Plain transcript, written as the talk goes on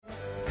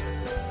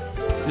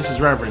This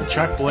is Reverend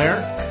Chuck Blair.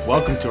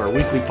 Welcome to our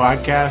weekly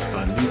podcast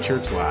on New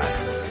Church Live.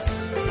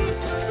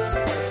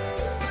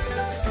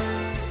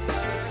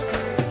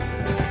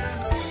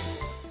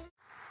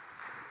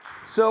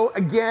 So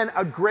again,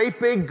 a great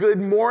big good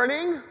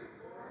morning.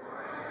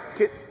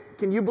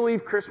 Can you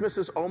believe Christmas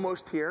is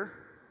almost here?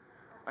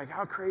 Like,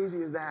 how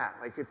crazy is that?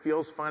 Like, it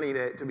feels funny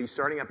to be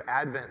starting up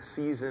Advent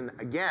season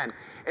again.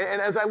 And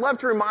as I love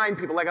to remind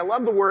people, like, I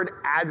love the word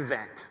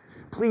Advent.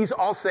 Please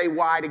all say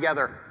why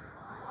together.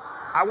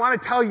 I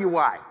want to tell you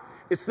why.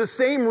 It's the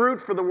same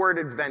root for the word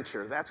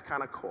adventure. That's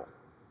kind of cool.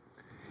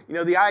 You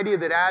know, the idea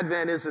that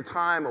Advent is a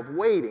time of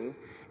waiting,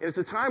 and it's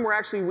a time where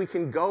actually we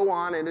can go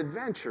on an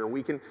adventure.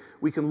 We can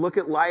look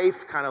at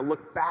life, kind of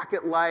look back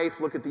at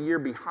life, look at the year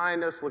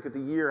behind us, look at the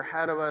year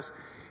ahead of us,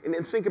 and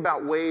then think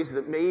about ways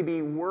that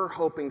maybe we're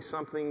hoping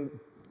something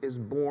is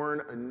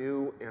born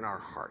anew in our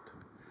heart.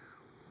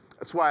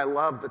 That's why I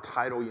love the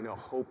title,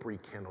 Hope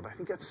Rekindled. I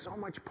think that's so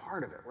much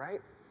part of it,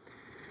 right?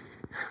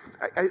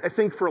 I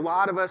think for a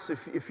lot of us,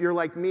 if you're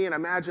like me, and I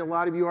imagine a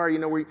lot of you are,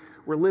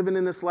 we're living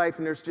in this life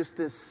and there's just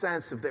this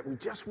sense of that we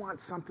just want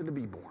something to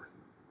be born.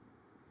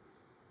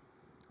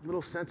 A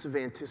little sense of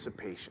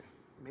anticipation,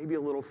 maybe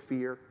a little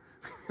fear,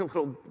 a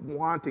little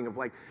wanting of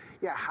like,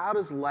 yeah, how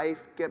does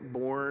life get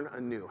born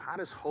anew? How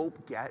does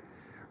hope get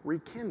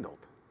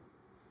rekindled?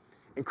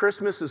 And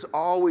Christmas is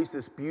always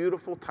this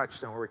beautiful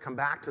touchstone where we come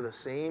back to the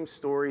same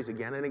stories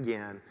again and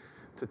again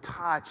to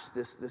touch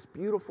this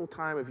beautiful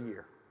time of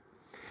year.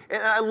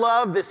 And I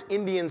love this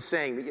Indian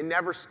saying that you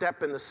never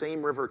step in the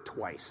same river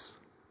twice.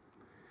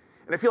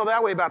 And I feel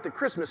that way about the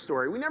Christmas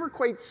story. We never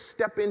quite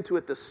step into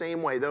it the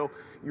same way, though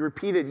you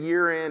repeat it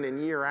year in and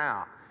year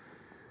out.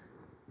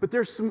 But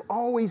there's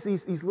always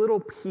these little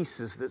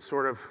pieces that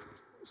sort of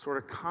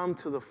come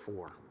to the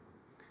fore.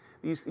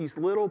 These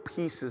little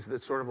pieces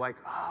that sort of like,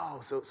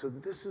 so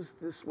this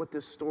is what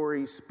this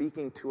story is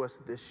speaking to us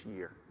this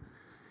year.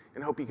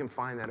 And I hope you can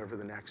find that over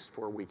the next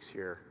 4 weeks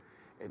here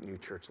at New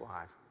Church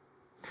Live.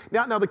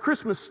 Now the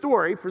Christmas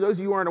story, for those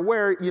of you who aren't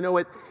aware,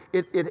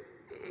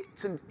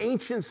 it's an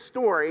ancient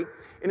story,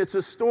 and it's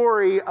a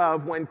story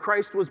of when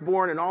Christ was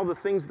born and all the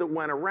things that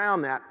went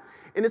around that.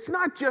 And it's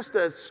not just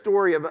a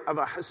story of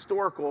a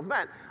historical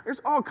event. There's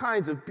all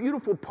kinds of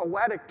beautiful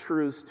poetic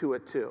truths to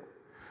it too.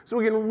 So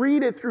we can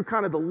read it through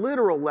kind of the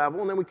literal level,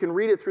 and then we can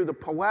read it through the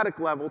poetic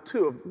level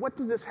too, of what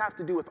does this have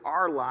to do with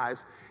our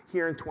lives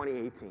here in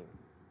 2018.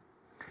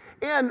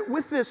 And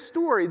with this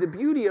story, the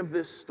beauty of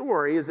this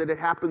story is that it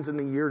happens in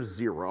the year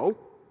 0.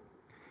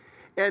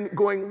 And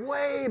going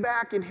way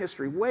back in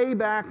history, way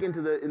back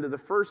into the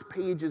first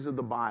pages of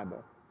the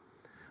Bible,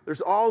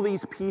 there's all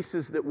these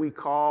pieces that we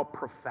call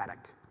prophetic,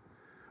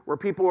 where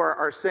people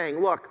are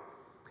saying, look,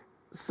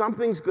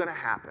 something's going to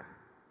happen.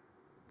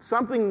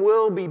 Something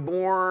will be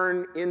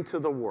born into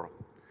the world.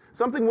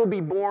 Something will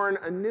be born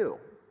anew.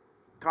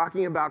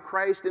 Talking about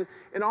Christ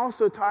and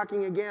also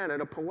talking again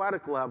at a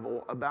poetic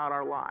level about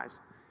our lives.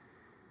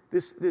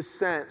 This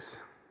sense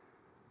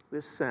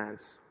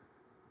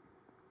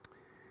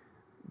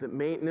that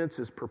maintenance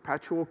is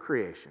perpetual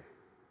creation,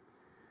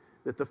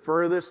 that the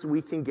furthest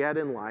we can get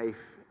in life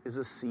is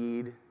a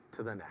seed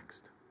to the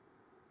next.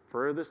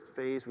 Furthest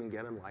phase we can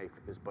get in life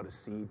is but a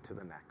seed to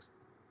the next.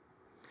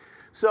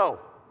 So,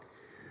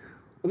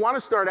 I want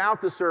to start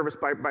out this service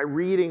by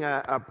reading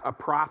a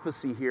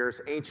prophecy here.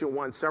 It's an ancient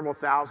one, several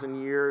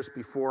thousand years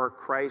before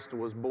Christ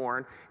was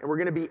born. And we're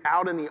going to be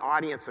out in the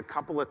audience a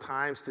couple of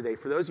times today.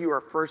 For those of you who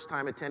are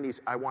first-time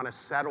attendees, I want to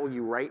settle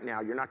you right now.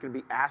 You're not going to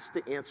be asked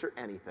to answer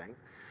anything.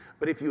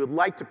 But if you would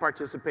like to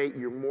participate,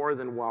 you're more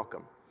than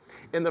welcome.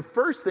 And the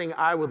first thing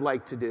I would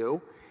like to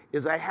do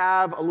is I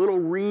have a little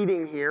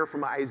reading here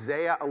from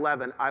Isaiah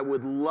 11. I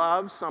would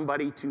love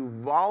somebody to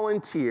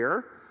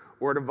volunteer,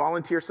 or to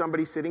volunteer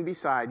somebody sitting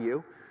beside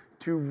you,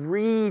 to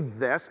read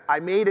this. I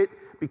made it,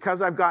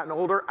 because I've gotten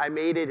older, I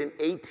made it in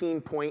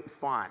 18-point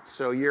font.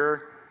 So you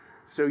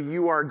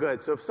are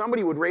good. So if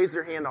somebody would raise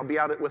their hand, I'll be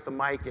out with the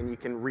mic and you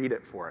can read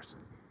it for us.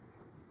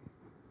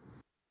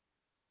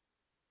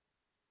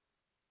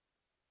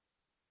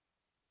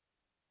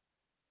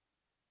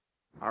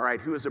 All right,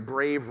 who is a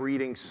brave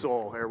reading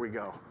soul? Here we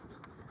go.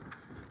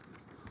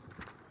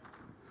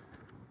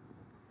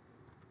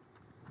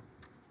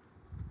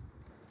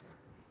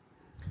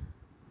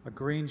 A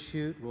green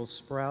shoot will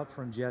sprout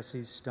from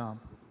Jesse's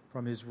stump,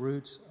 from his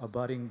roots a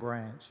budding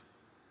branch.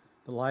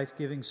 The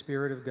life-giving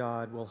Spirit of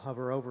God will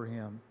hover over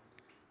him,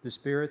 the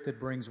Spirit that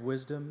brings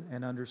wisdom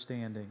and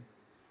understanding,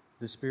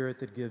 the Spirit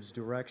that gives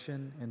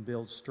direction and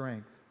builds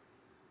strength,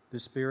 the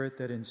Spirit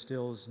that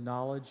instills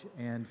knowledge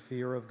and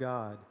fear of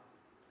God.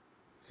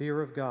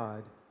 Fear of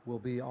God will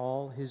be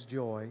all his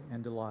joy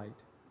and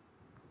delight.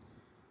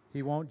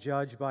 He won't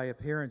judge by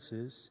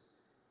appearances,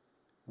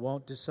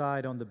 won't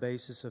decide on the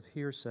basis of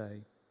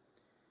hearsay.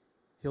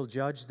 He'll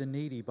judge the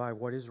needy by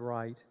what is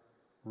right,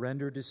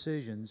 render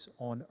decisions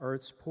on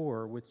earth's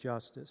poor with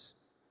justice.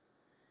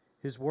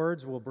 His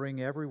words will bring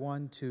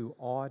everyone to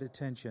awed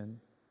attention.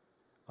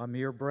 A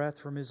mere breath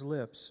from his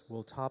lips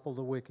will topple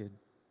the wicked.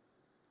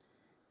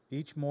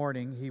 Each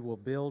morning he will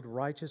build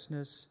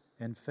righteousness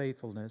and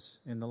faithfulness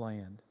in the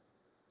land.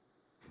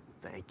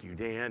 Thank you,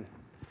 Dan.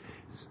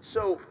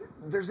 So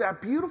there's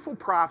that beautiful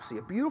prophecy,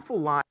 a beautiful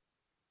line.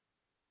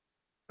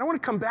 I want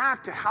to come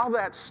back to how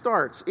that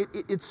starts.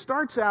 It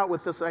starts out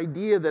with this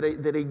idea that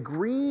a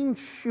green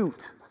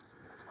shoot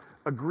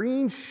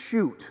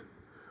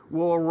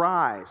will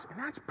arise. And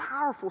that's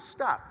powerful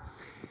stuff.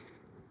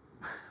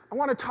 I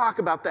want to talk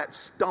about that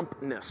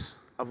stumpness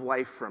of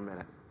life for a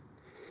minute.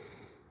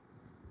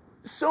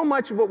 So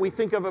much of what we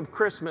think of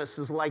Christmas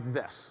is like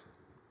this.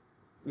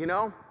 You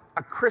know,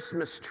 a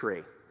Christmas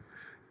tree.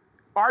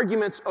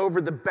 Arguments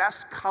over the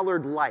best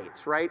colored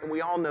lights, right? And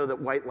we all know that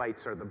white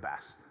lights are the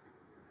best.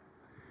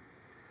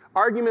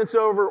 Arguments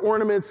over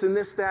ornaments and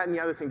this, that, and the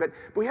other thing. But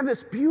we have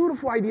this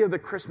beautiful idea of the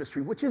Christmas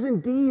tree, which is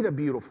indeed a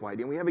beautiful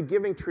idea. And we have a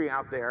giving tree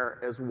out there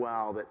as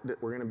well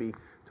that we're going to be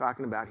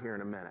talking about here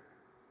in a minute.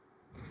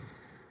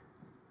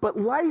 But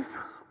life,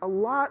 a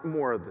lot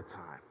more of the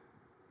time,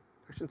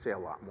 I shouldn't say a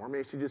lot more,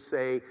 maybe I should just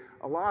say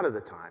a lot of the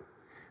time,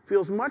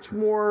 feels much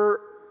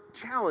more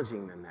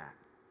challenging than that.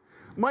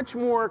 Much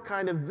more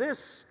kind of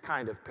this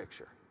kind of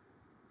picture.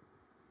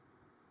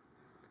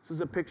 This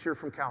is a picture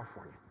from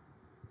California,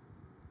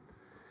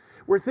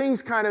 where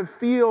things kind of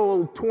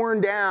feel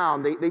torn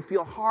down, they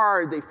feel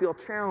hard, they feel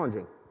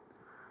challenging.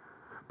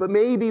 But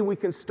maybe we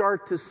can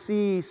start to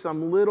see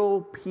some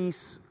little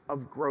piece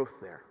of growth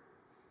there.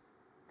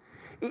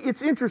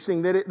 It's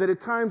interesting that at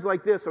times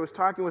like this, I was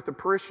talking with a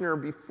parishioner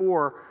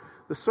before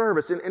the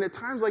service, and at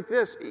times like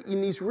this,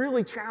 in these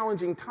really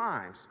challenging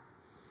times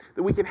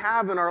that we can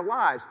have in our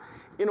lives,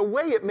 in a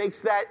way it makes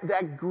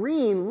that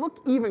green look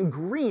even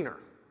greener.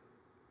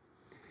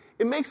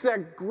 It makes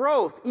that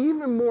growth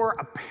even more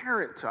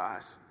apparent to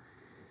us.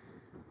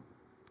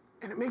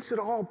 And it makes it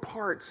all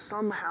part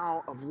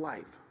somehow of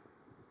life.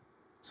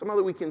 Somehow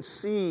that we can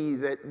see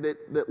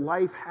that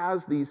life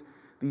has these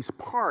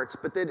parts,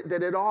 but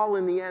that it all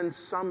in the end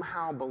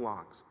somehow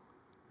belongs.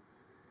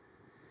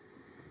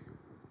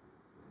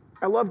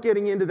 I love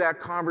getting into that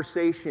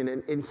conversation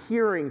and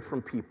hearing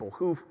from people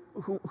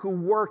who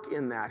work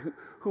in that,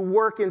 who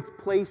work in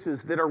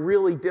places that are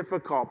really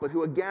difficult, but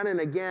who again and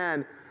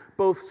again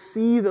both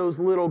see those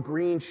little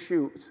green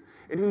shoots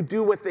and who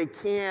do what they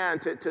can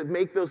to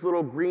make those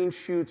little green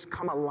shoots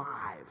come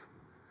alive,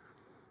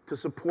 to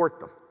support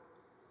them.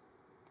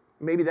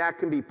 Maybe that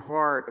can be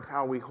part of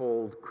how we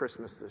hold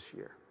Christmas this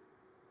year.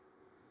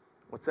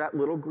 What's that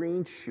little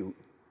green shoot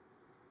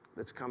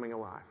that's coming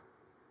alive?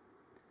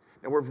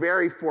 And we're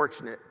very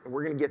fortunate, and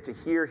we're going to get to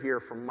hear here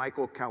from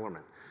Michael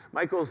Kellerman.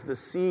 Michael's the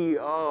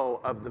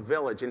CEO of The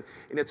Village, and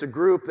it's a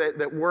group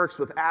that works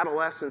with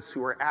adolescents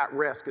who are at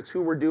risk. It's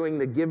who we're doing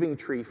the Giving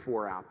Tree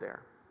for out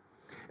there.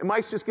 And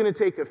Mike's just going to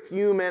take a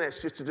few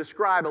minutes just to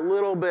describe a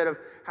little bit of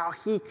how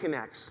he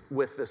connects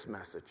with this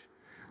message.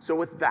 So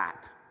with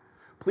that,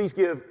 please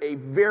give a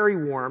very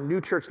warm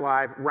New Church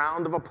Live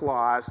round of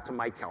applause to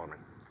Mike Kellerman.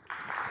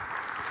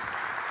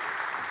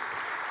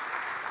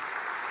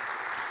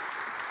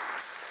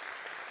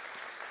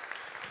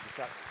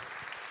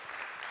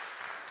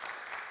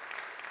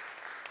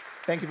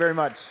 Thank you very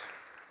much.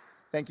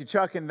 Thank you,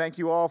 Chuck, and thank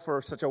you all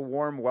for such a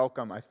warm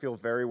welcome. I feel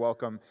very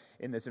welcome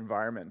in this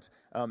environment.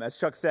 As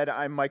Chuck said,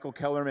 I'm Michael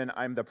Kellerman.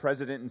 I'm the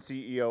president and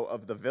CEO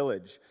of The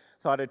Village.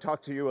 Thought I'd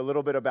talk to you a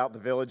little bit about The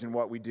Village and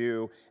what we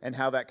do and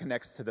how that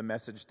connects to the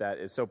message that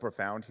is so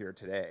profound here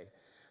today.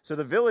 So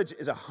The Village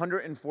is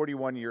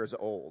 141 years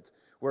old.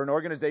 We're an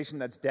organization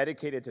that's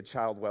dedicated to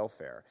child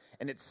welfare,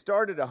 and it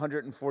started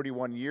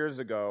 141 years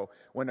ago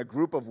when a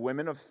group of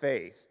women of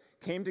faith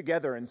came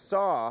together and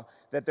saw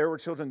that there were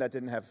children that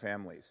didn't have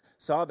families,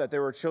 saw that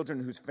there were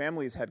children whose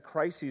families had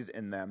crises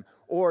in them,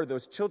 or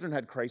those children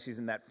had crises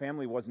and that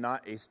family was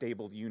not a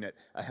stable unit,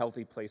 a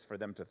healthy place for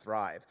them to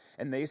thrive.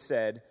 And they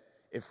said,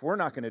 if we're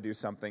not going to do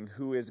something,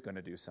 who is going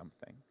to do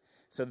something?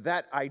 So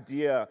that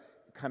idea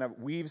kind of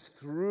weaves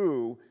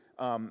through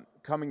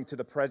coming to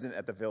the present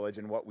at The Village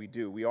and what we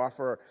do. We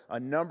offer a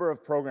number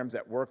of programs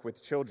that work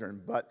with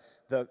children, but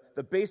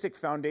the basic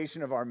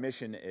foundation of our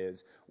mission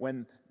is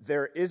when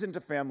there isn't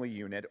a family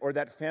unit or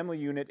that family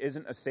unit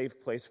isn't a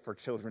safe place for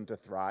children to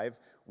thrive,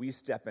 we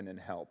step in and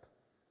help.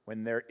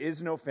 When there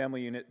is no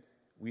family unit,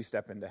 we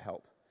step in to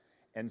help.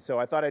 And so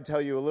I thought I'd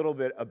tell you a little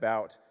bit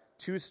about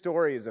two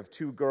stories of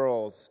two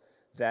girls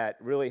that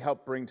really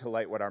help bring to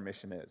light what our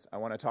mission is. I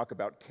want to talk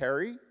about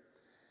Carrie,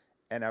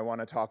 and I want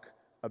to talk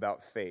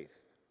about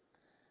faith.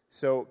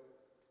 So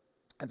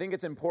I think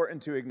it's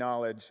important to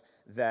acknowledge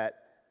that,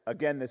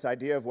 again, this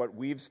idea of what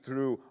weaves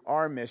through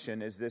our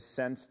mission is this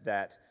sense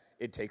that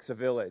it takes a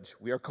village.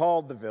 We are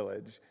called the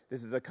village.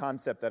 This is a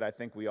concept that I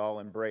think we all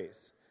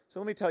embrace. So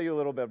let me tell you a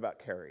little bit about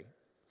Carrie.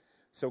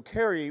 So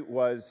Carrie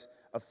was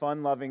a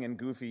fun-loving and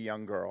goofy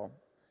young girl.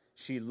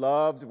 She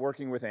loved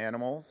working with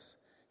animals.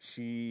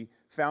 She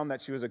found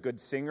that she was a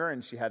good singer,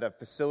 and she had a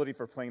facility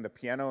for playing the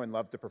piano and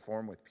loved to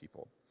perform with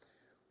people.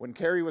 When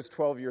Carrie was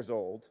 12 years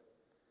old,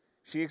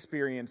 she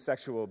experienced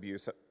sexual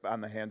abuse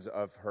on the hands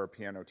of her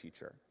piano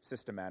teacher,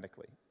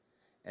 systematically.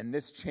 And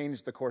this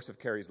changed the course of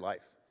Carrie's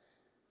life.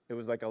 It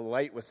was like a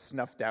light was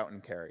snuffed out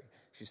in Carrie.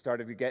 She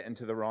started to get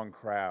into the wrong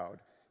crowd.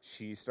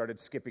 She started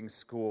skipping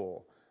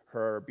school.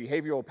 Her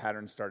behavioral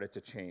patterns started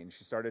to change.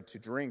 She started to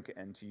drink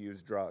and to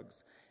use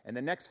drugs. And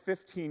the next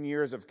 15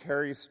 years of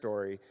Carrie's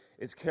story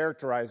is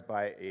characterized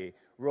by a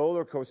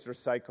roller coaster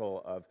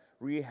cycle of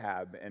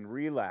rehab and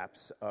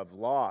relapse, of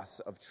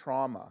loss, of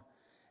trauma.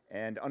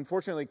 And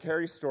unfortunately,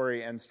 Carrie's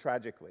story ends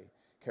tragically.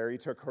 Carrie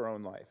took her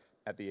own life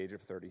at the age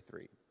of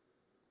 33.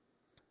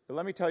 But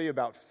let me tell you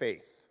about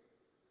Faith.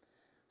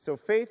 So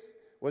Faith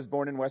was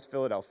born in West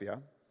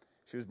Philadelphia.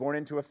 She was born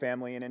into a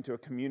family and into a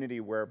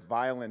community where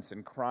violence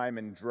and crime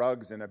and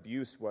drugs and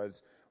abuse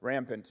was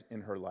rampant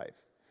in her life.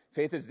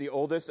 Faith is the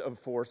oldest of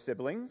 4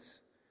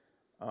 siblings.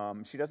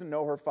 She doesn't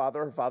know her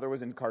father. Her father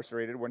was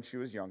incarcerated when she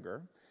was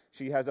younger.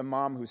 She has a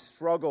mom who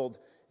struggled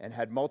and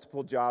had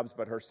multiple jobs,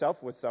 but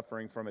herself was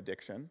suffering from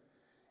addiction.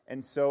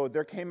 And so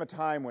there came a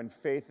time when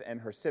Faith and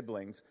her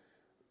siblings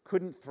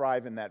couldn't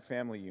thrive in that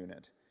family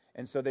unit.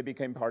 And so they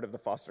became part of the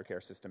foster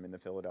care system in the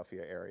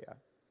Philadelphia area.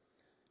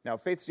 Now,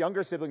 Faith's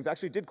younger siblings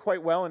actually did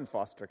quite well in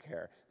foster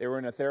care. They were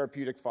in a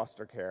therapeutic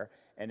foster care,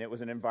 and it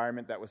was an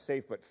environment that was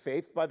safe. But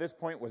Faith, by this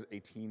point, was a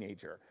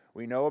teenager.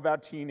 We know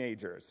about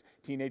teenagers.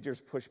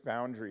 Teenagers push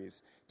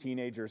boundaries.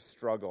 Teenagers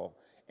struggle.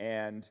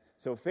 And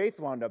so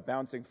Faith wound up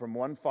bouncing from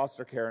one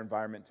foster care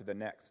environment to the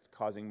next,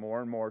 causing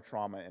more and more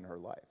trauma in her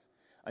life,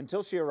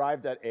 until she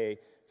arrived at a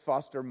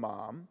foster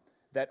mom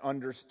that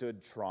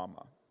understood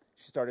trauma.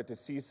 She started to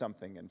see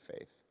something in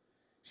Faith.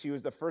 She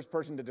was the first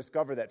person to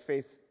discover that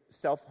Faith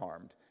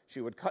self-harmed.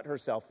 She would cut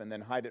herself and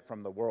then hide it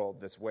from the world,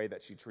 this way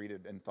that she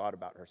treated and thought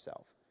about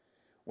herself.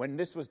 When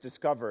this was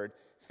discovered,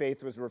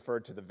 Faith was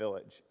referred to the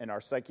Village and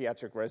our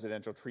psychiatric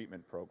residential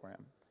treatment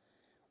program.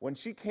 When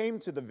she came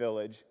to the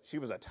Village, she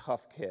was a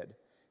tough kid.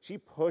 She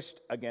pushed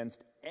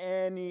against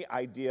any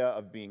idea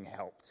of being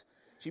helped.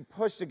 She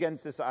pushed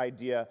against this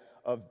idea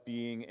of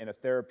being in a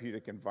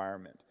therapeutic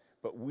environment.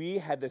 But we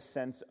had this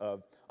sense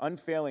of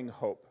unfailing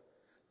hope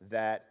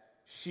that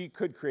she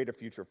could create a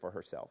future for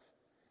herself.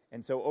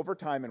 And so over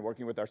time, in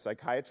working with our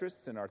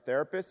psychiatrists and our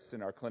therapists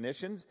and our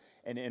clinicians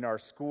and in our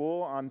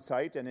school on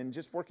site and in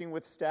just working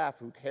with staff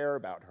who care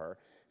about her,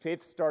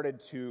 Faith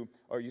started to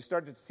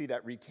see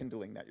that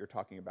rekindling that you're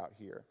talking about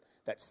here,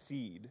 that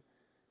seed.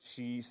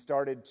 She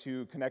started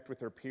to connect with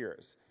her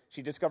peers.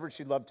 She discovered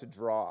she loved to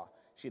draw.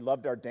 She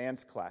loved our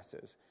dance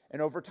classes.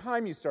 And over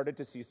time, you started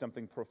to see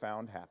something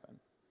profound happen.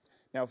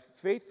 Now,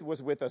 Faith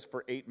was with us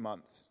for 8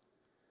 months.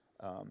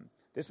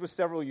 This was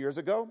several years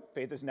ago.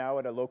 Faith is now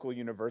at a local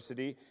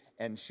university,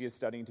 and she is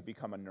studying to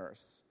become a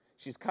nurse.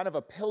 She's kind of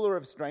a pillar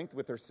of strength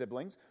with her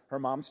siblings. Her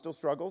mom still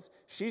struggles.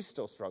 She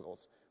still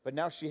struggles. But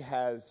now she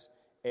has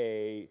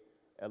a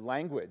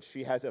language.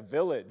 She has a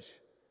village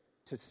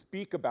to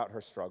speak about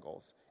her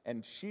struggles.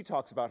 And she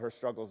talks about her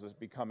struggles as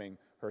becoming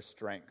her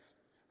strength,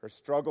 her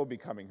struggle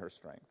becoming her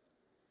strength.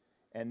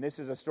 And this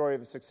is a story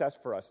of success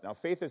for us. Now,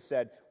 Faith has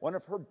said one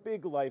of her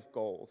big life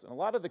goals, and a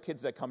lot of the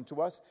kids that come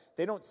to us,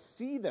 they don't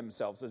see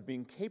themselves as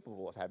being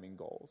capable of having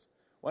goals.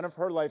 One of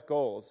her life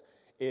goals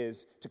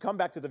is to come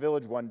back to the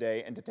Village one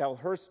day and to tell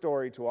her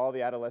story to all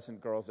the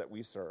adolescent girls that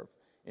we serve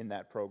in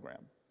that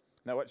program.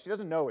 Now, what she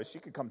doesn't know is she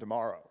could come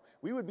tomorrow.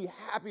 We would be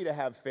happy to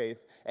have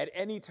Faith at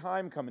any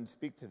time come and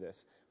speak to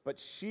this.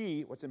 But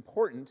what's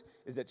important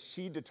is that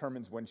she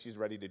determines when she's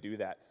ready to do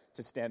that,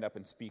 to stand up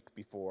and speak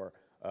before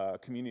a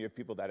community of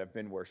people that have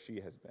been where she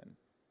has been.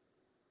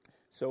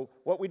 So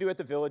what we do at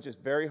the Village is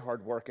very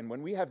hard work, and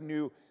when we have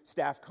new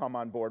staff come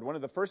on board, one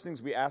of the first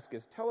things we ask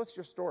is, tell us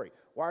your story.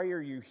 Why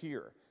are you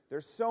here?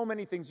 There's so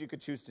many things you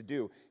could choose to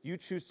do. You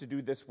choose to do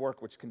this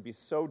work, which can be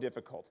so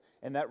difficult,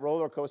 and that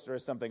roller coaster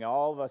is something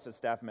all of us as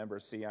staff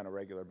members see on a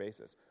regular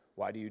basis.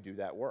 Why do you do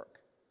that work?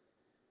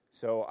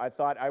 So I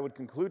thought I would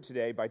conclude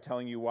today by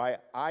telling you why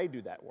I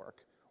do that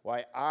work,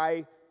 why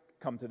I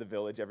come to the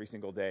Village every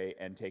single day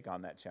and take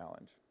on that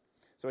challenge.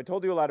 So I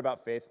told you a lot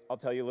about Faith. I'll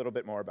tell you a little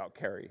bit more about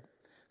Carrie.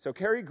 So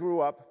Carrie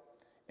grew up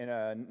in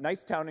a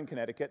nice town in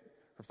Connecticut.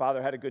 Her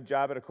father had a good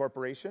job at a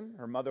corporation.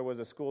 Her mother was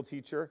a school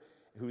teacher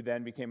who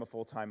then became a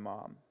full-time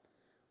mom.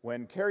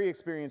 When Carrie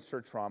experienced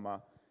her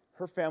trauma,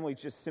 her family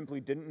just simply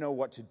didn't know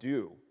what to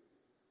do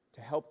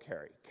to help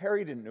Carrie.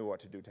 Carrie didn't know what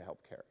to do to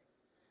help Carrie.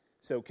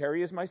 So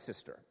Carrie is my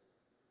sister.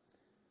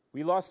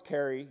 We lost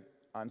Carrie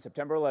on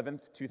September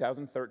 11th,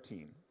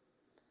 2013,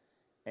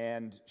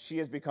 and she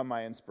has become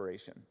my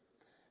inspiration.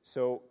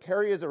 So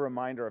Carrie is a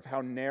reminder of how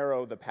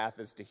narrow the path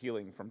is to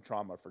healing from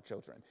trauma for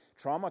children.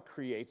 Trauma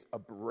creates a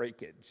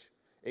breakage.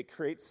 It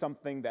creates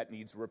something that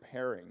needs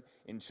repairing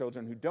in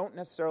children who don't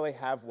necessarily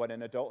have what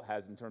an adult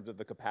has in terms of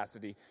the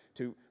capacity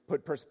to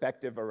put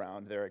perspective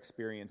around their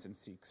experience and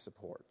seek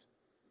support.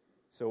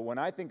 So when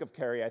I think of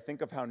Carrie, I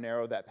think of how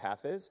narrow that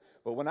path is.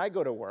 But when I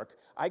go to work,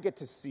 I get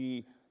to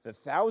see the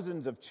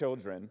thousands of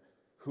children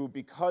who,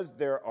 because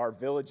there are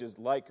villages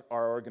like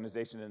our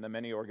organization and the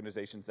many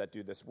organizations that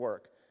do this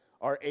work,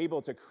 are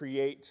able to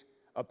create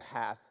a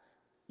path,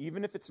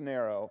 even if it's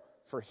narrow,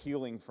 for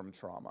healing from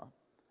trauma.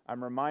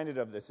 I'm reminded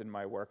of this in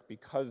my work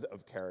because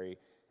of Carrie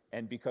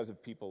and because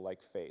of people like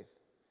Faith.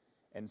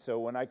 And so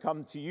when I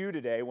come to you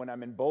today, when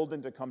I'm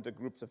emboldened to come to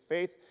groups of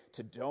faith,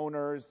 to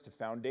donors, to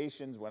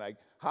foundations, when I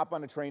hop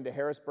on a train to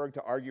Harrisburg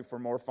to argue for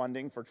more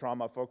funding for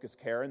trauma-focused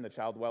care in the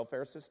child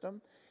welfare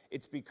system,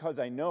 it's because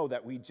I know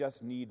that we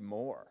just need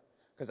more.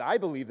 Because I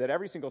believe that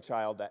every single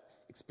child that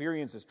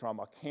experiences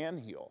trauma can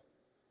heal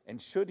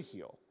and should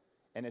heal.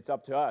 And it's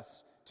up to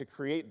us to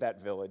create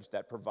that village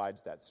that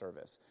provides that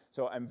service.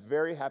 So I'm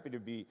very happy to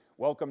be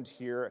welcomed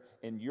here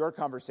in your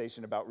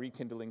conversation about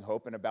rekindling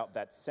hope and about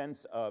that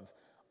sense of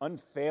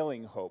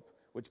unfailing hope,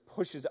 which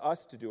pushes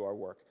us to do our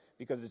work,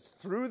 because it's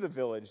through the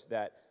village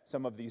that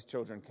some of these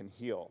children can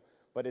heal.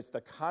 But it's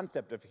the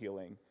concept of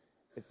healing,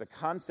 it's the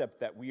concept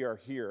that we are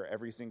here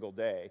every single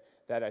day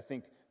that I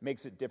think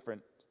makes it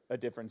a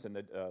difference in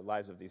the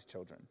lives of these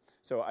children.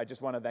 So I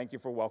just want to thank you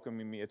for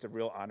welcoming me. It's a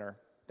real honor.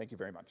 Thank you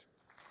very much.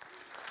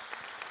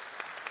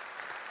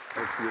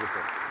 That's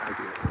beautiful. Thank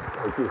you.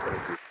 Thank you.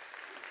 Thank you.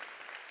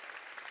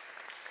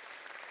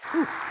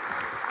 Whew.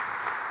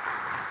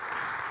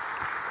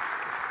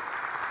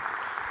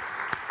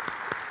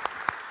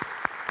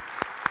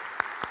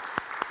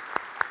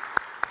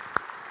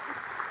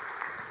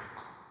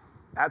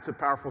 That's a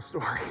powerful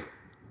story.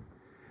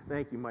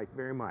 Thank you, Mike,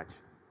 very much.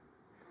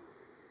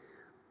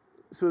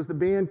 So as the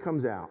band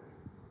comes out,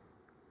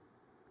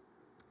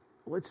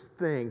 let's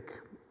think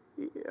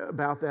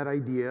about that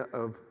idea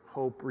of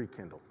hope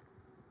rekindled.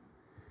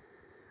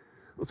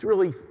 Let's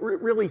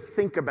really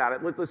think about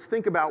it. Let's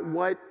think about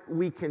what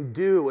we can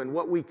do and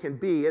what we can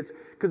be.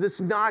 Because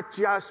it's not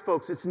just,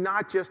 folks, it's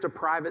not just a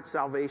private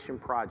salvation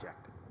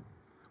project.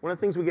 One of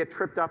the things we get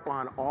tripped up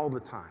on all the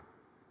time.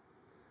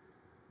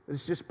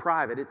 It's just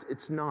private.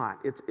 It's not.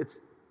 It's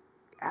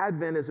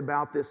Advent is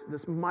about this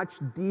much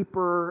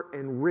deeper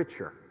and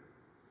richer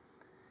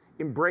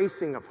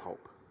embracing of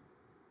hope.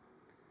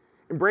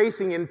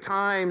 Embracing in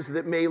times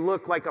that may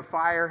look like a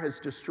fire has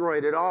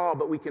destroyed it all,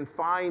 but we can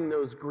find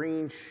those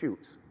green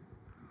shoots.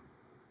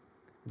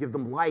 Give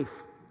them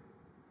life.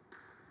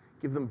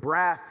 Give them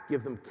breath.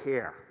 Give them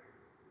care.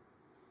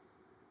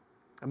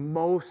 And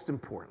most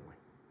importantly,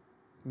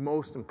 I'm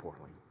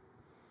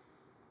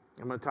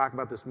going to talk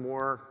about this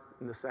more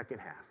in the second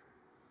half.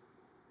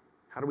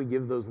 How do we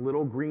give those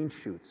little green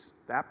shoots,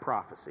 that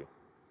prophecy,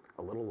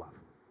 a little love?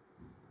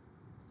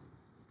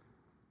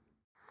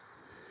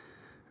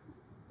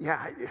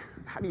 Yeah,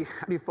 how do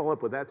you follow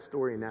up with that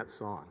story and that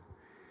song?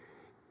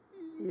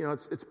 You know,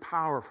 it's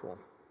powerful.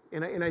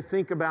 And I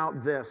think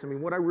about this. I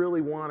mean, what I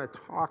really want to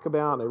talk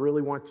about, and I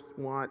really want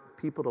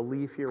people to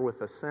leave here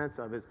with a sense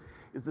of is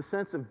the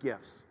sense of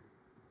gifts.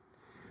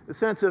 The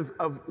sense of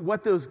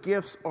what those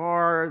gifts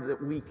are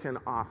that we can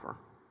offer.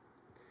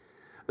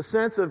 A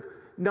sense of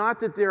not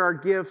that there are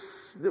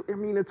gifts,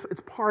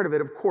 it's part of it,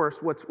 of course,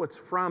 what's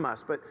from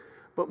us, but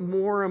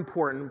more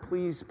important,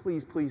 please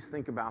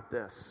think about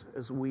this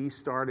as we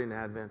start an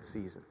Advent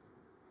season.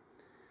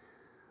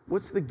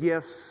 What's the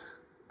gifts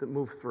that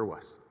move through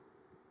us?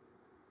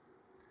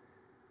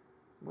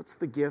 What's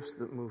the gifts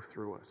that move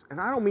through us? And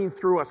I don't mean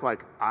through us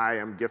like, I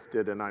am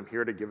gifted and I'm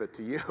here to give it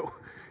to you.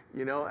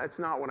 You know, that's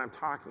not what I'm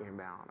talking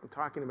about. I'm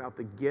talking about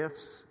the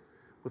gifts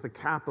with a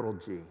capital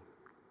G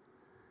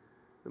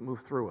that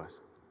move through us.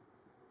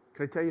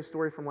 Can I tell you a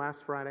story from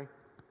last Friday?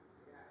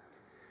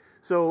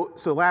 So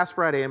last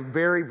Friday, I'm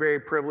very, very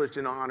privileged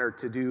and honored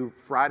to do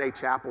Friday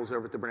chapels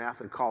over at the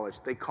Bernathen College.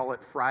 They call it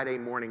Friday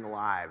Morning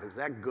Live. Is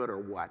that good or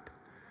what?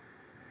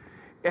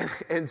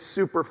 And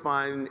super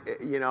fun.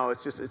 You know,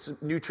 it's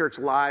New Church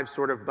Live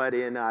sort of, but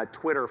in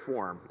Twitter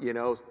form. You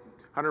know,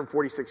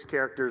 146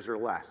 characters or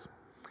less.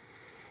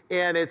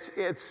 And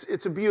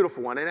it's a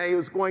beautiful one. And I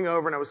was going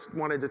over and I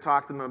wanted to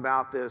talk to them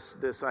about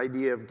this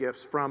idea of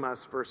gifts from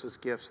us versus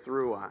gifts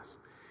through us.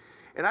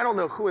 And I don't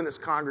know who in this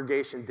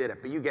congregation did it,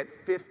 but you get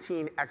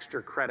 15 extra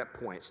credit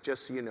points,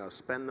 just so you know.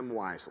 Spend them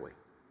wisely.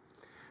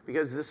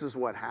 Because this is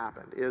what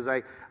happened. Is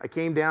I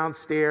came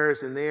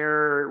downstairs, and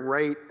there,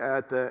 right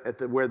at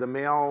the where the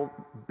mail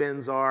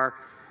bins are,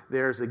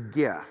 there's a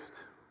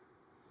gift.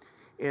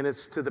 And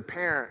it's to the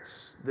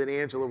parents that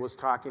Angela was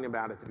talking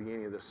about at the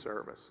beginning of this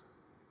service.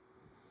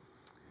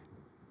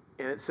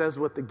 And it says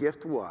what the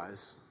gift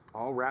was,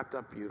 all wrapped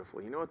up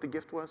beautifully. You know what the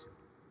gift was?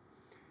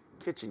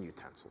 Kitchen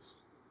utensils.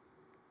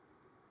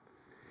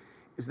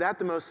 Is that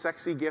the most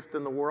sexy gift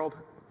in the world?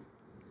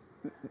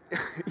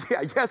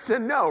 Yeah, yes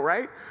and no,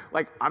 right?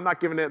 Like, I'm not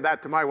giving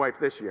that to my wife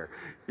this year,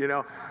 you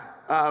know?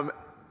 But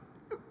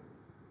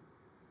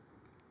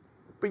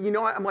you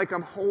know what?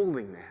 I'm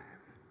holding that.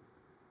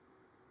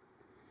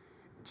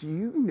 Do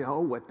you know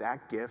what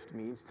that gift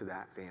means to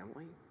that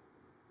family?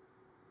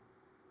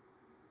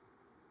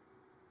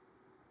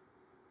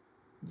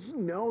 Do you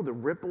know the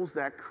ripples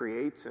that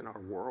creates in our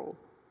world?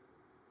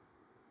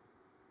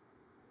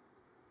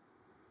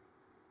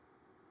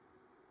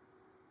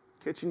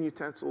 Kitchen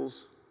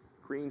utensils,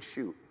 green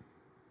shoot,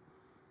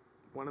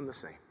 one and the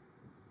same.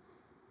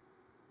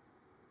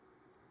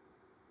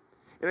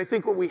 And I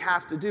think what we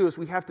have to do is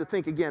we have to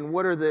think again,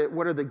 what are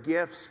the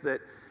gifts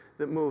that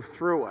move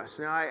through us?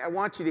 Now, I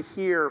want you to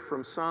hear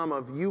from some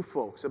of you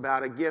folks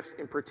about a gift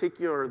in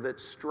particular that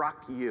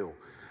struck you,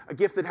 a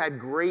gift that had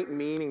great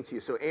meaning to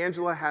you. So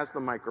Angela has the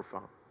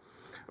microphone.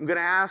 I'm going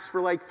to ask for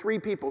like 3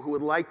 people who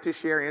would like to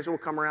share. Angela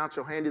will come around,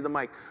 she'll hand you the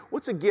mic.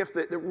 What's a gift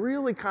that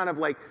really kind of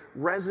like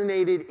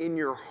resonated in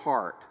your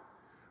heart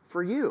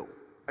for you?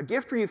 A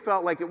gift where you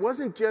felt like it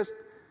wasn't just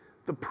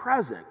the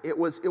present, it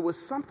was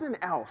something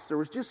else. There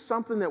was just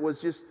something that was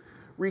just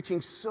reaching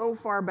so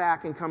far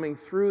back and coming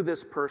through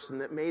this person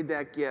that made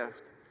that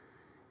gift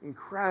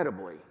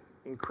incredibly,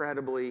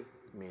 incredibly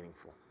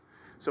meaningful.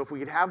 So if we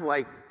could have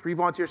like 3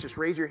 volunteers, just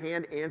raise your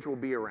hand. Angela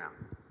will be around.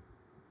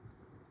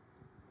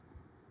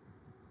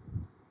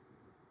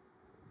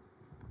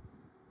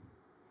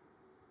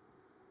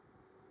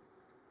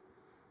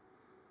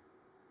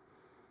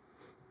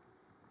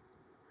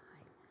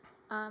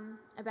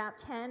 About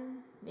 10,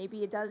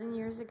 maybe a dozen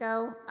years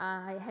ago,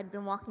 I had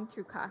been walking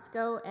through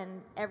Costco,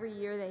 and every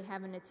year they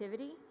have a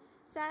nativity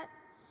set,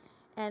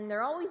 and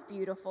they're always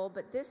beautiful,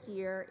 but this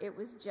year it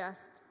was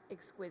just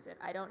exquisite.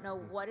 I don't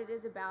know what it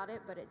is about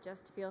it, but it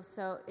just felt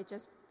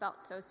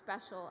so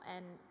special,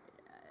 and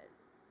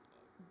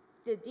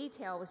the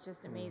detail was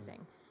just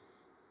amazing.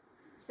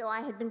 So I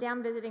had been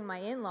down visiting my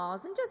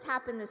in-laws and just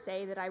happened to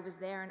say that I was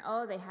there,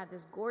 and they had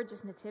this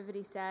gorgeous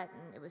nativity set,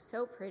 and it was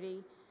so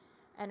pretty.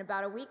 And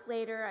about a week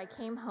later, I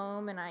came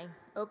home and I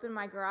opened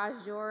my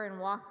garage door and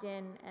walked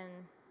in, and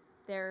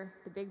there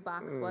the big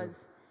box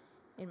was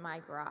in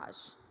my garage.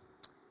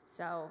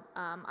 So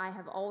I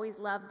have always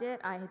loved it.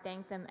 I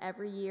thank them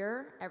every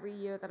year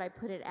that I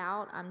put it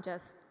out. I'm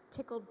just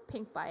tickled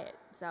pink by it.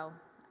 So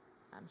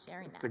I'm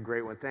sharing that. It's a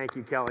great one. Thank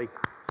you, Kelly.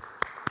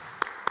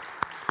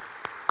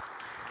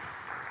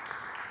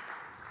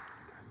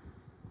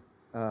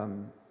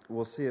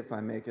 We'll see if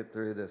I make it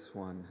through this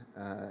one.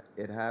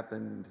 It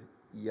happened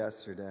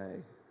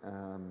yesterday.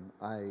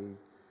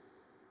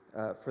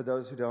 For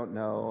those who don't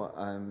know,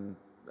 I'm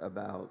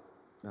about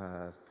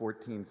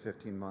 14,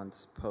 15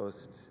 months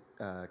post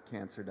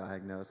cancer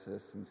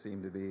diagnosis and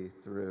seem to be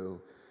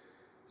through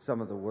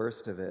some of the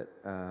worst of it.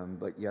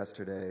 But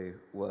yesterday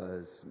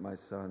was my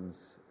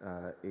son's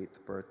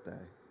 8th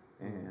birthday.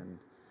 And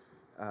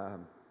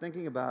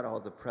thinking about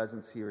all the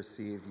presents he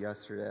received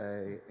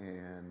yesterday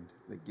and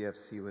the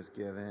gifts he was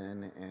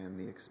given and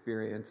the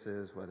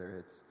experiences, whether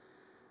it's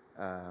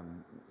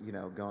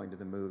going to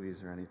the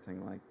movies or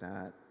anything like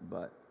that.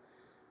 But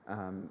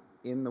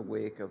in the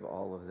wake of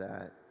all of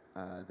that,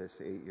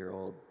 this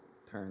 8-year-old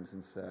turns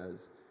and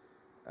says,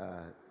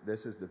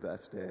 this is the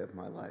best day of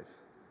my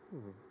life.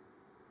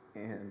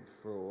 And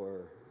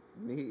for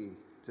me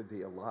to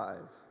be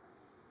alive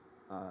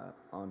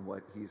on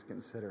what he's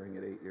considering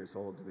at 8 years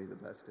old to be the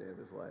best day of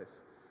his life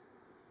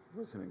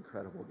was an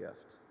incredible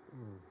gift.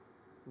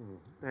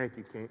 Thank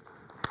you, Kate.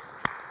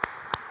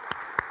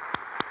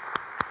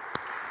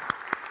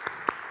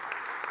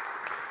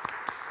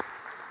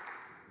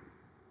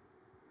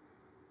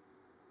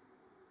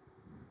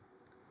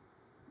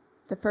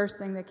 The first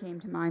thing that came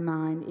to my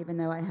mind, even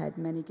though I had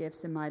many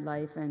gifts in my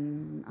life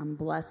and I'm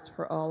blessed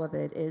for all of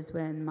it, is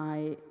when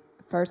my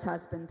first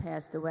husband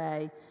passed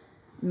away,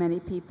 many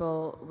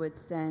people would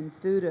send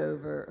food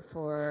over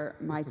for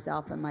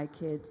myself and my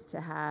kids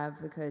to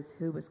have because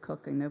who was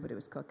cooking? Nobody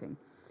was cooking.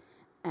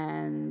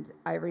 And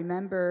I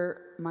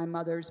remember my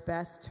mother's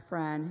best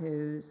friend,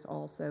 who's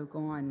also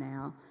gone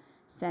now,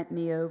 sent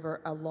me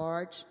over a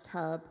large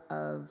tub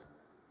of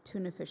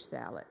tuna fish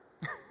salad.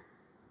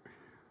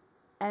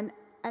 And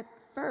at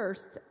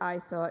first, I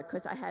thought,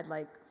 because I had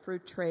like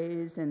fruit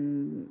trays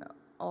and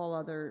all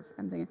other,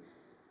 I'm thinking,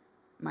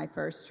 my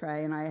first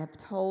tray, and I have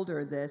told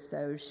her this,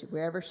 so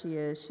wherever she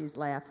is, she's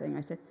laughing.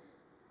 I said,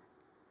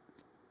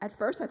 at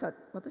first I thought,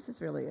 well, this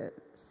is really a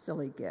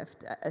silly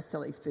gift, a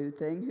silly food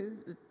thing,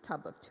 a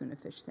tub of tuna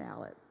fish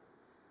salad.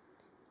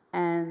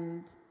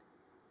 And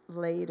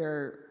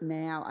later,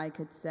 now I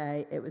could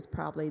say it was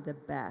probably the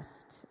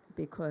best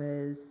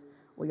because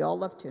we all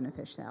love tuna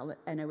fish salad,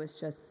 and it was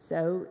just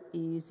so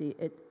easy.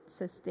 It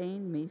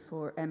sustained me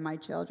and my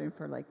children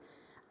for like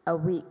a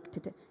week.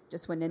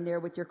 Just went in there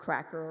with your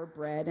cracker or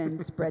bread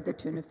and spread the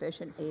tuna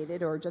fish and ate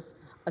it, or just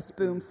a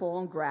spoonful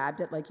and grabbed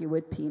it like you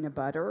would peanut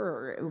butter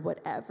or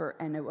whatever.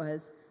 And it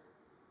was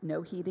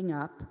no heating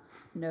up,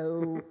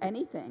 no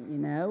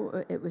anything,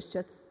 It was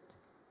just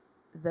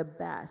the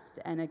best.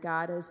 And it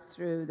got us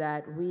through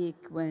that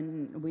week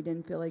when we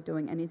didn't feel like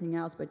doing anything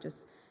else but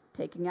just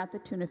taking out the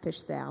tuna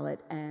fish salad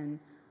and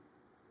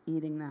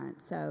eating that.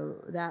 So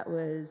that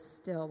was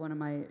still one of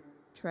my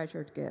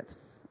treasured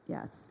gifts,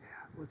 yes. Yeah,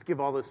 let's give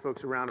all those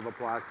folks a round of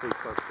applause, please,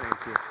 folks. Thank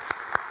you.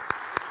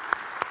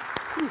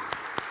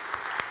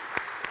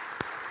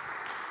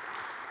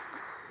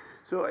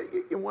 So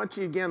I want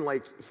you, again,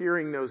 like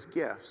hearing those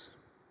gifts,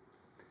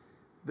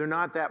 they're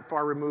not that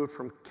far removed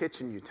from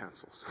kitchen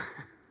utensils.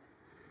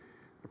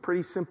 They're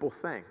pretty simple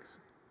things.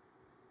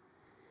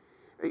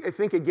 I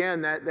think,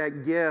 again,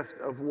 that gift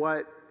of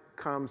what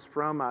comes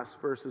from us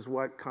versus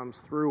what comes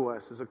through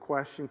us is a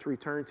question to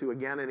return to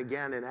again and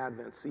again in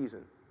Advent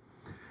season.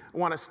 I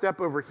want to step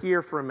over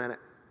here for a minute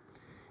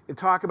and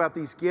talk about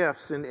these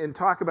gifts and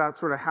talk about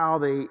sort of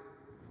how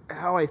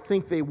I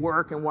think they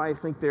work and why I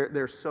think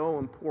they're so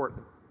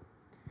important.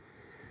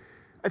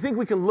 I think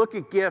we can look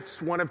at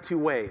gifts one of two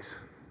ways.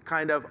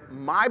 Kind of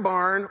my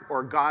barn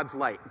or God's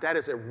light. That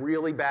is a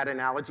really bad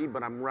analogy,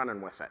 but I'm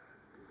running with it.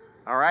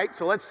 All right,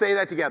 so let's say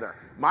that together.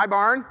 My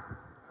barn.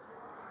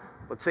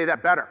 Let's say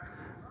that better.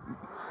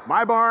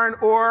 My barn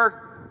or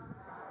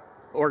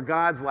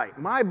God's light.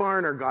 My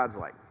barn or God's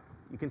light.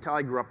 You can tell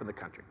I grew up in the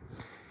country.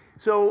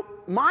 So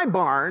my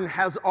barn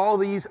has all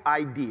these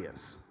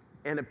ideas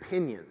and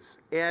opinions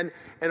and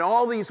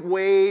all these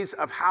ways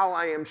of how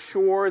I am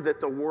sure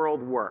that the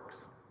world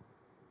works.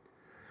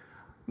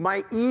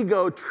 My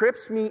ego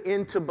trips me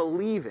into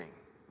believing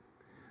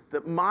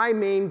that my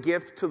main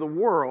gift to the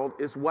world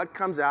is what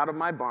comes out of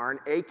my barn,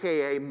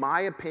 aka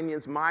my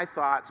opinions, my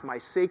thoughts, my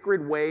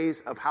sacred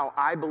ways of how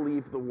I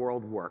believe the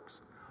world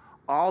works.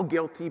 All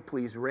guilty,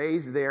 please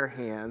raise their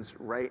hands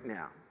right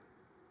now.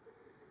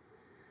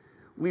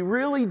 We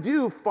really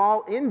do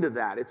fall into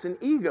that. It's an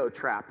ego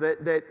trap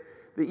that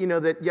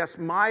yes,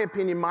 my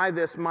opinion, my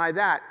this, my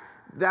that,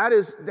 that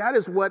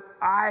is what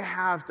I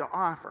have to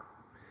offer.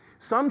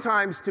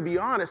 Sometimes, to be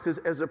honest,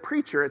 as a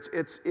preacher,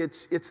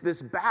 it's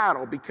this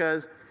battle,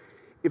 because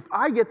if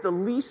I get the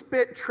least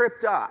bit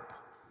tripped up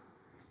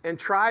and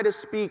try to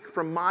speak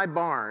from my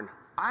barn,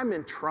 I'm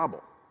in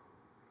trouble.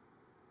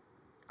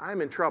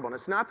 I'm in trouble. And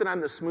it's not that I'm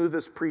the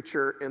smoothest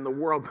preacher in the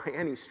world by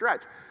any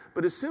stretch,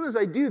 but as soon as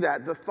I do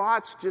that, the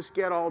thoughts just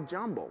get all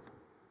jumbled.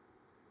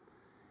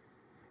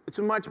 It's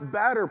a much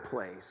better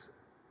place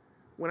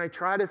when I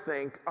try to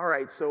think, all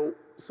right, so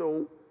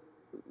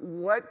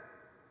what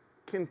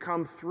can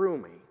come through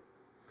me?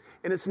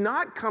 And it's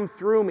not come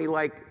through me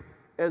like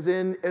as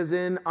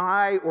in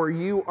I or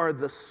you are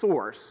the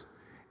source,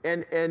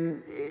 and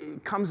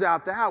it comes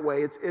out that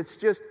way. It's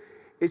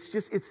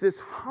this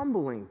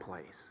humbling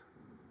place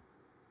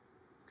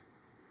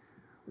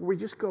where we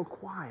just go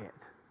quiet.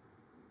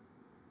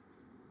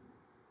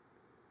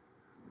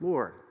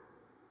 Lord,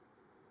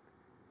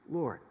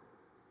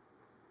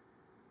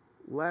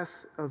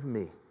 less of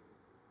me,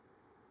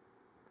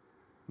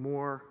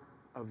 more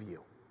of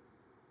you.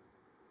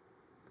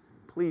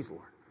 Please,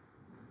 Lord,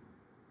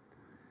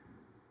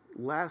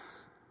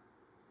 less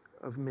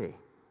of me,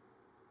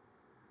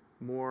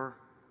 more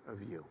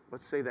of you.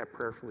 Let's say that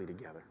prayerfully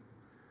together.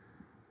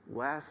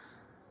 Less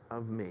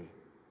of me,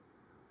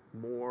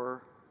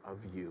 more of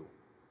you.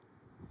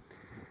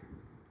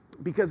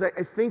 Because I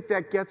think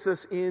that gets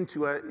us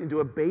into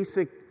a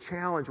basic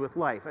challenge with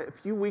life. A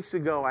few weeks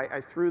ago,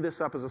 I threw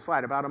this up as a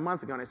slide about a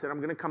month ago, and I said, I'm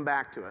going to come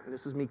back to it. And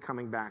this is me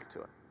coming back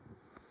to it.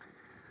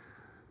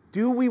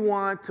 Do we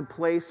want to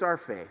place our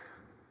faith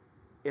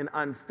in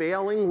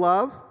unfailing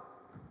love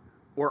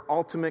or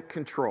ultimate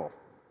control?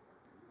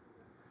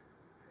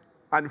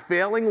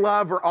 Unfailing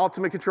love or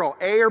ultimate control?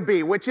 A or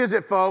B? Which is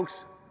it,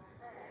 folks?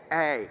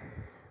 A.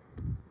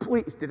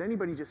 Please, did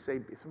anybody just say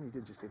B? Somebody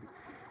did just say B.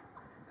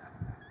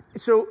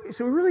 So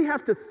we really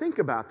have to think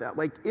about that.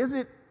 Like,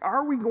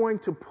 are we going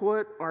to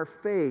put our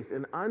faith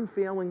in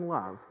unfailing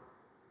love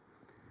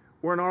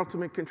or in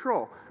ultimate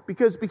control?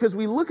 Because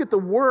we look at the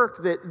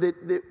work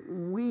that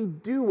we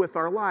do with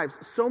our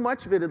lives, so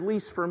much of it, at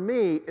least for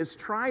me, is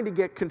trying to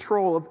get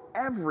control of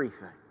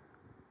everything.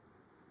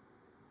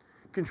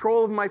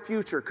 Control of my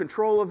future,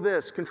 control of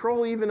this,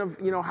 control even of,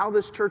 how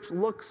this church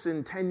looks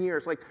in 10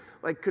 years.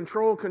 Like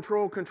control.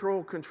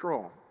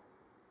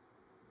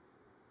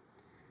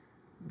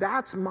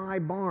 That's my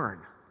barn.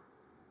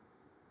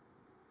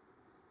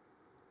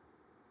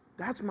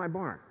 That's my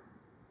barn.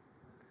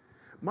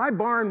 My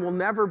barn will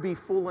never be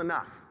full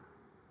enough.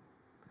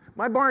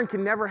 My barn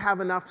can never have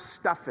enough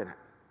stuff in it.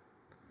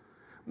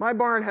 My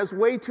barn has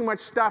way too much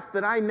stuff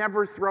that I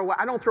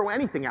don't throw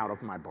anything out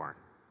of my barn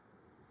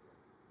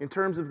in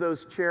terms of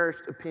those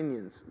cherished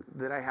opinions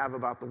that I have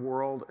about the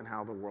world and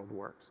how the world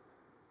works.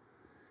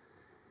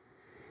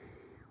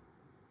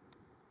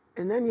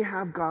 And then you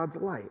have God's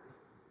light.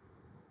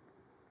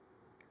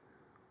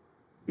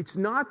 It's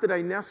not that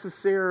I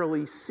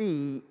necessarily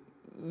see,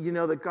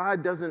 that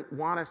God doesn't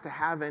want us to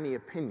have any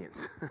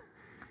opinions.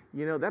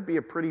 That'd be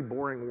a pretty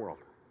boring world.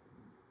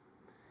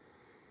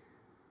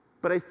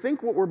 But I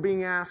think what we're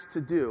being asked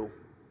to do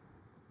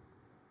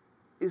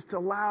is to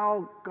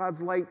allow God's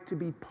light to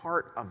be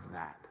part of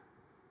that.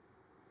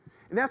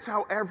 And that's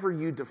however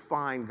you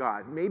define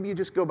God. Maybe you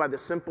just go by the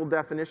simple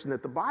definition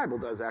that the Bible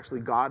does,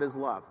 actually. God is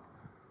love.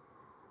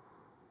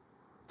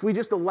 If we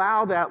just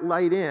allow that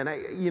light in, I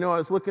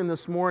was looking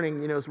this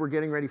morning, as we're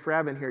getting ready for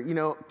Advent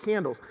here,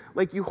 candles.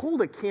 Like, you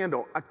hold a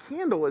candle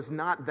is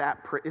not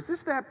that pretty. Is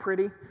this that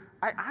pretty?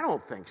 I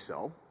don't think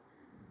so.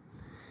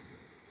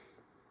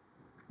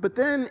 But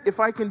then if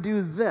I can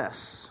do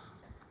this,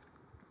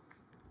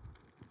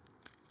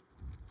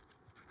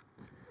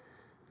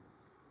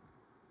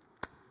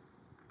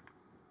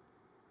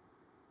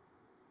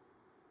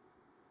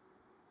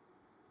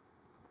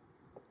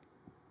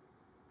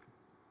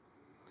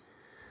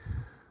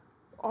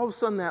 all of a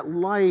sudden that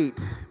light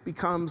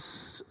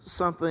becomes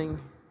something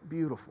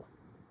beautiful.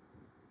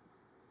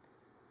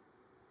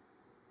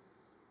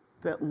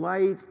 That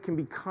light can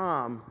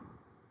become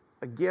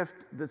a gift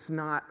that's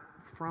not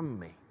from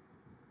me,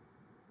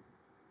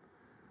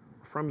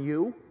 from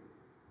you,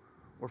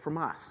 or from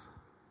us.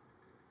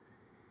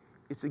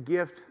 It's a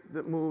gift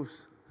that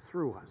moves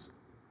through us.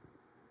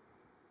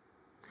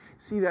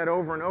 See that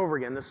over and over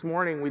again. This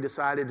morning we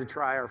decided to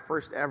try our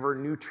first ever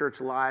New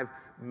Church Live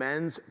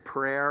men's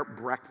prayer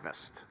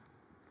breakfast.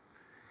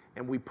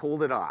 And we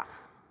pulled it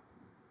off.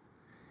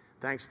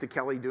 Thanks to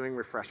Kelly doing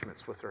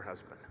refreshments with her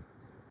husband.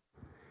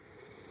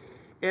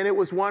 And it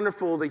was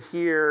wonderful to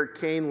hear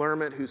Kane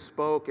Lermont, who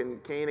spoke.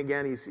 And Kane,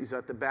 again, he's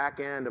at the back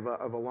end of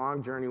a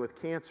long journey with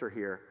cancer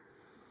here.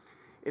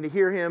 And to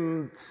hear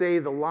him say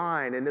the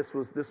line, and this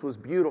was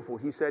beautiful.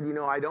 He said, you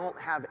know, I don't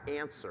have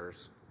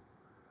answers.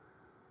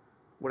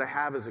 What I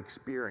have is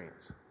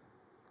experience.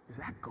 Is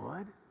that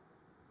good?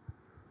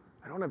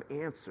 I don't have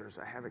answers.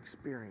 I have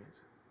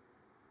experience.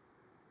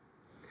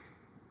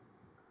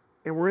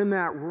 And we're in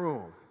that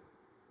room.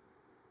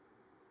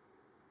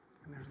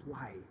 And there's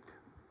light.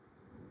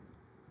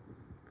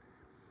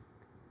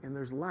 And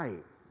there's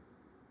light.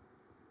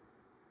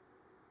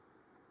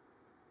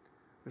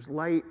 There's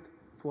light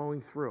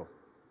flowing through.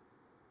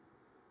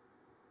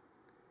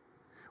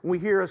 When we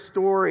hear a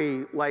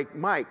story like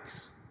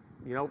Mike's,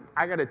 you know,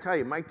 I got to tell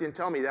you, Mike didn't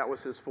tell me that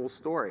was his full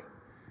story.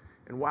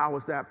 And wow,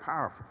 was that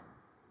powerful.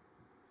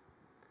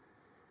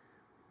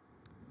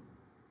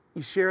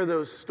 You share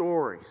those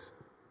stories,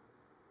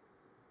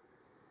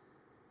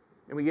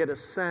 and we get a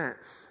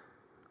sense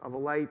of a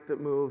light that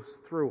moves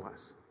through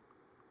us.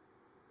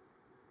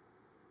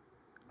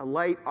 A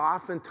light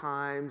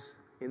oftentimes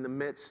in the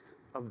midst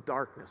of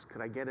darkness.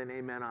 Could I get an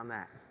amen on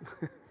that?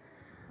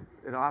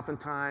 It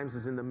oftentimes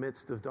is in the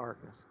midst of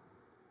darkness.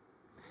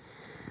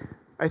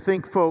 I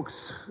think,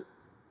 folks,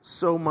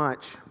 so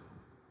much,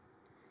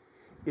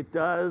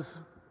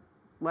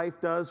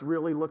 life does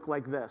really look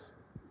like this.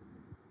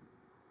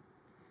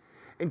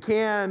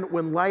 And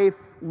when life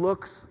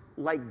looks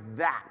like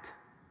that,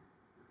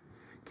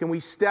 can we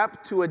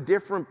step to a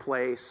different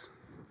place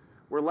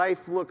where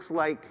life looks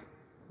like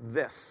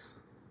this?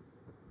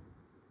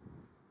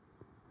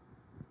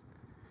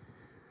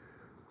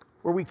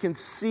 Where we can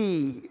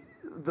see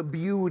the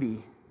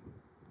beauty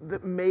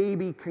that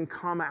maybe can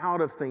come out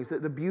of things,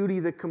 that the beauty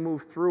that can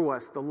move through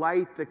us, the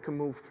light that can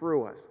move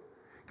through us.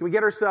 Can we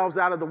get ourselves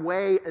out of the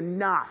way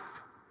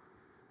enough?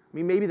 I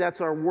mean, maybe that's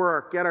our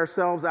work. Get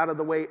ourselves out of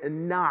the way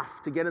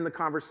enough to get in the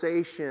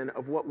conversation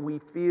of what we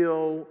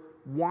feel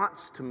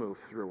wants to move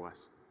through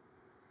us.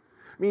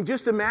 I mean,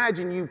 just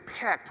imagine you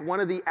picked one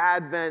of the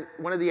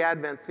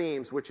Advent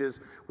themes, which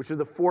are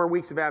the 4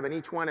 weeks of Advent.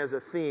 Each one has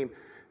a theme,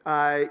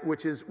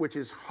 which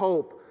is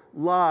hope,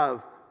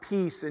 love,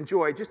 peace, and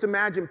joy. Just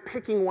imagine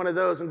picking one of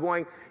those and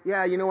going,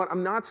 yeah, you know what?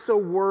 I'm not so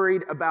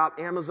worried about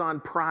Amazon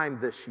Prime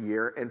this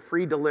year and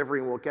free delivery,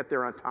 and we'll get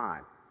there on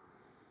time.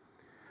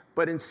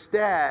 But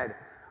instead,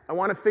 I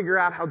want to figure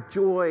out how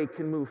joy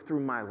can move through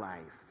my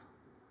life.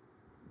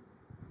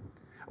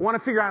 I want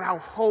to figure out how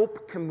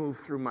hope can move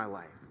through my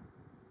life.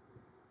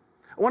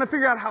 I want to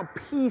figure out how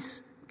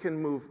peace can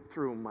move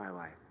through my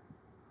life.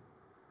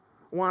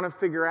 I want to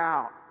figure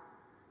out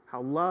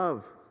how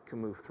love can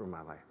move through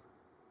my life.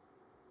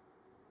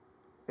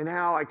 And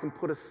how I can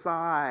put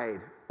aside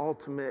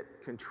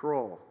ultimate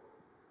control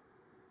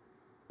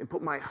and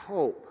put my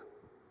hope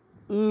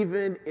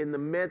even in the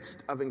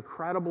midst of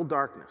incredible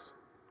darkness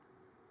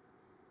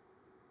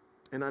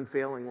and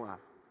unfailing love.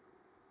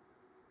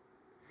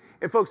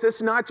 And folks,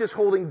 it's not just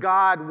holding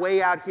God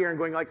way out here and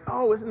going like,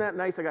 oh, isn't that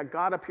nice? I got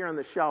God up here on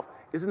the shelf.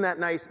 Isn't that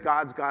nice?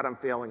 God's got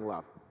unfailing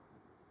love.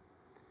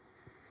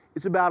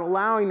 It's about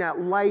allowing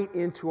that light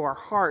into our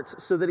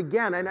hearts so that,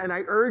 again, and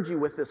I urge you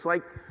with this,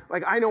 like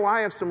I know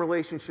I have some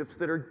relationships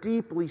that are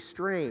deeply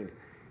strained.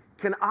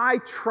 Can I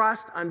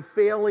trust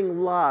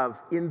unfailing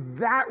love in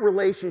that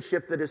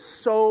relationship that is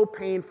so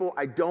painful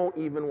I don't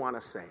even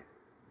want to say it?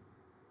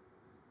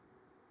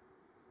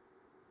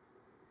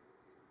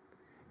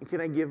 And can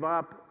I give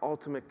up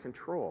ultimate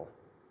control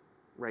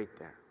right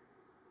there?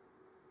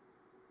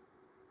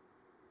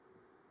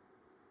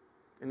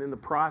 And in the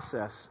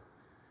process,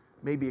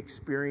 maybe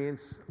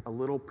experience a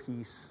little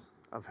piece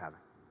of heaven.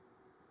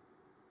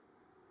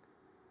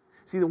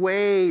 See, the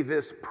way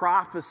this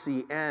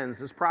prophecy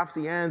ends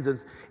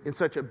in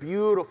such a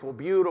beautiful,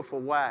 beautiful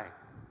way.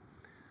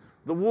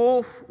 The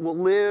wolf will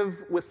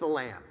live with the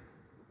lamb.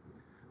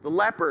 The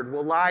leopard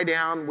will lie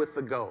down with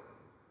the goat.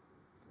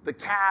 The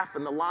calf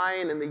and the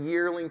lion and the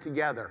yearling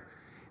together.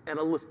 And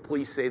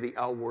please say the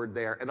L word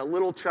there. And a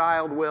little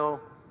child will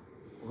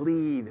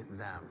lead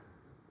them.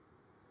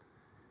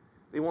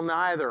 They will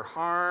neither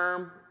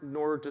harm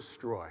nor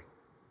destroy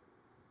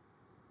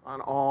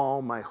on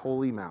all my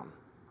holy mountain.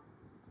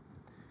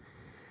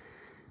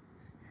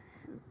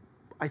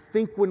 I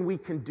think when we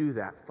can do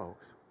that,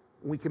 folks,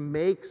 we can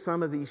make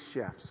some of these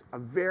shifts, a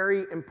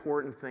very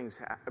important thing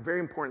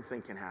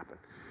can happen.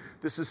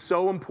 This is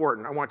so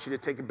important. I want you to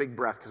take a big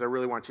breath because I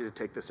really want you to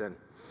take this in.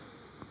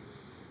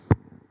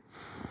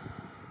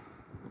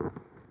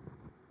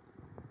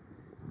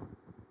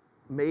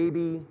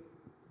 Maybe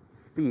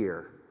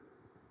fear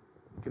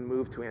can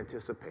move to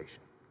anticipation.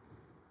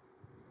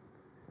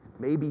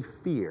 Maybe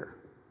fear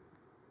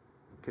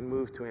can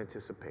move to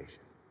anticipation.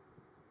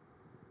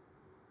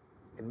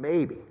 And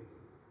maybe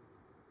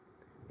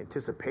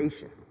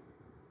anticipation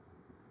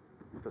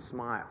with a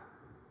smile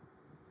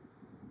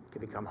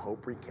can become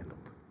hope rekindled.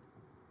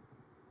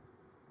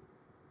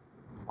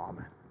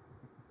 Amen.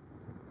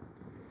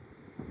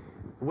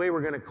 The way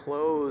we're going to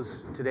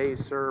close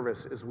today's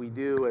service, as we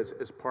do as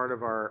part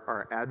of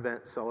our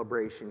Advent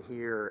celebration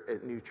here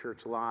at New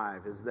Church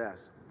Live, is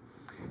this.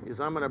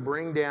 I'm going to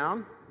bring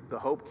down the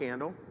hope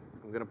candle.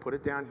 I'm going to put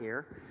it down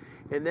here.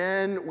 And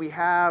then we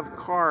have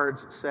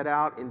cards set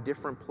out in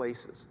different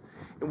places.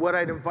 And what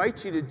I'd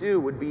invite you to do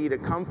would be to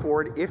come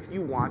forward, if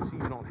you want to,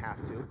 you don't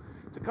have to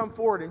come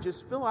forward and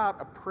just fill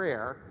out a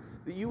prayer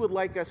that you would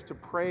like us to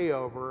pray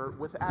over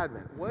with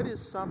Advent. What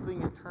is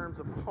something in terms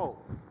of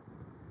hope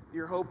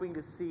you're hoping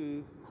to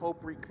see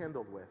hope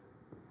rekindled with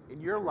in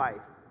your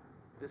life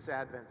this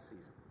Advent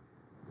season?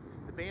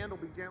 The band will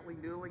be gently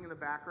noodling in the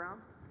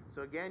background.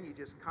 So again, you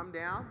just come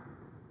down,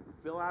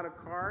 fill out a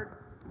card,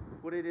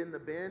 put it in the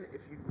bin. If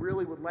you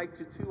really would like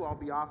to too, I'll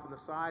be off on the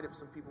side. If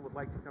some people would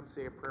like to come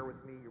say a prayer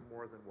with me, you're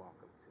more than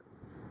welcome to.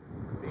 So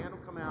the band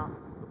will come out,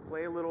 they'll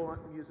play a little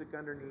music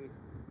underneath,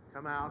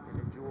 come out and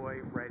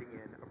enjoy writing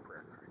in a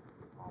prayer card.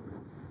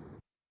 Amen.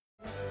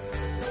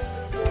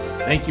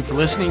 Thank you for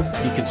listening.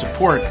 You can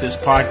support this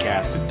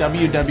podcast at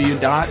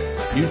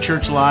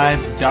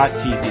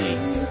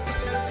www.newchurchlive.tv.